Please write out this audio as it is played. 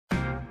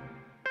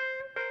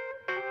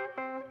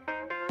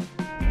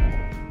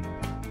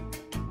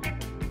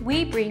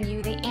we bring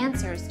you the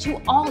answers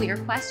to all your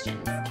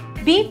questions.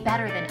 Be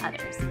better than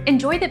others.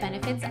 Enjoy the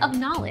benefits of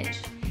knowledge.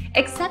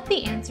 Accept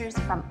the answers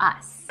from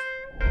us.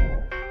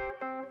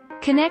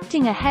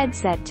 Connecting a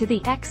headset to the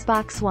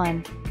Xbox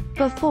One.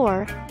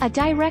 Before, a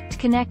direct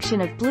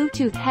connection of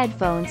Bluetooth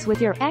headphones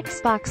with your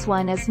Xbox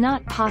One is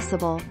not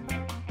possible.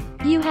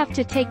 You have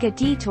to take a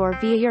detour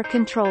via your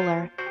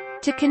controller.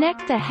 To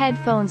connect the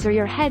headphones or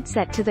your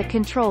headset to the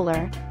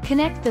controller,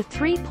 connect the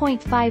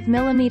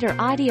 3.5mm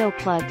audio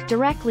plug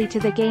directly to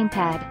the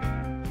gamepad.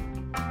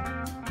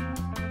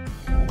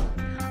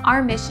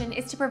 Our mission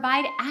is to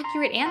provide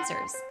accurate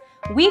answers.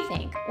 We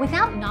think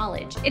without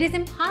knowledge, it is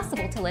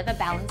impossible to live a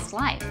balanced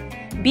life.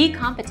 Be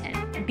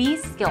competent, be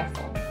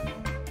skillful.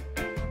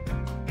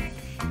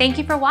 Thank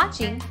you for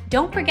watching.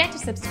 Don't forget to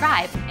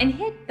subscribe and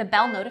hit the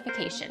bell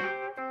notification.